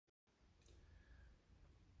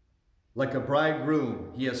Like a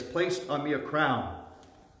bridegroom, he has placed on me a crown.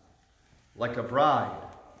 Like a bride,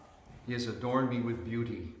 he has adorned me with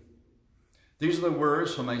beauty. These are the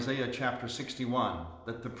words from Isaiah chapter 61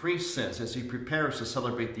 that the priest says as he prepares to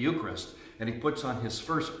celebrate the Eucharist and he puts on his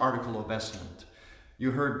first article of vestment.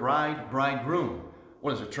 You heard bride, bridegroom.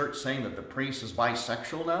 What is the church saying, that the priest is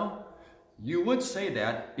bisexual now? You would say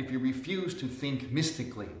that if you refuse to think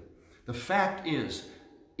mystically. The fact is,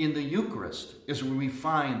 in the Eucharist is where we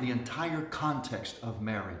find the entire context of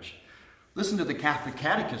marriage. Listen to the Catholic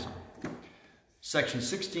Catechism, section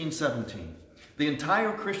 1617. The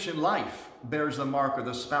entire Christian life bears the mark of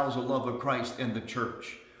the spousal love of Christ and the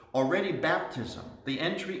church. Already baptism, the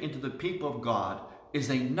entry into the people of God, is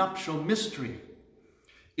a nuptial mystery.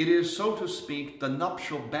 It is, so to speak, the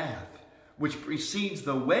nuptial bath, which precedes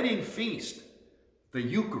the wedding feast, the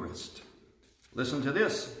Eucharist. Listen to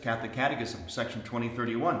this, Catholic Catechism, section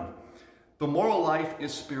 2031. The moral life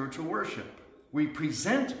is spiritual worship. We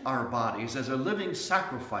present our bodies as a living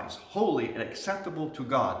sacrifice, holy and acceptable to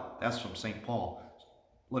God. That's from St. Paul,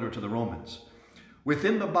 letter to the Romans.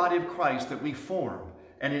 Within the body of Christ that we form,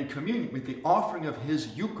 and in communion with the offering of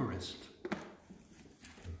his Eucharist.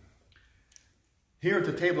 Here at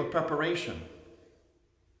the table of preparation,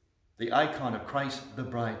 the icon of Christ the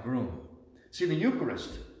Bridegroom. See, the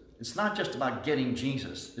Eucharist, it's not just about getting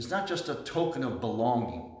Jesus. It's not just a token of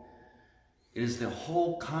belonging. It is the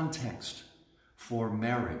whole context for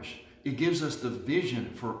marriage. It gives us the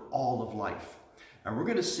vision for all of life. And we're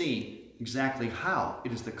going to see exactly how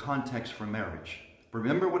it is the context for marriage.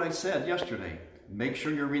 Remember what I said yesterday. Make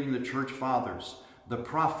sure you're reading the church fathers, the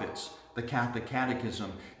prophets, the Catholic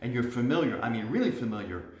Catechism, and you're familiar, I mean really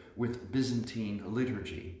familiar, with Byzantine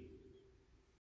liturgy.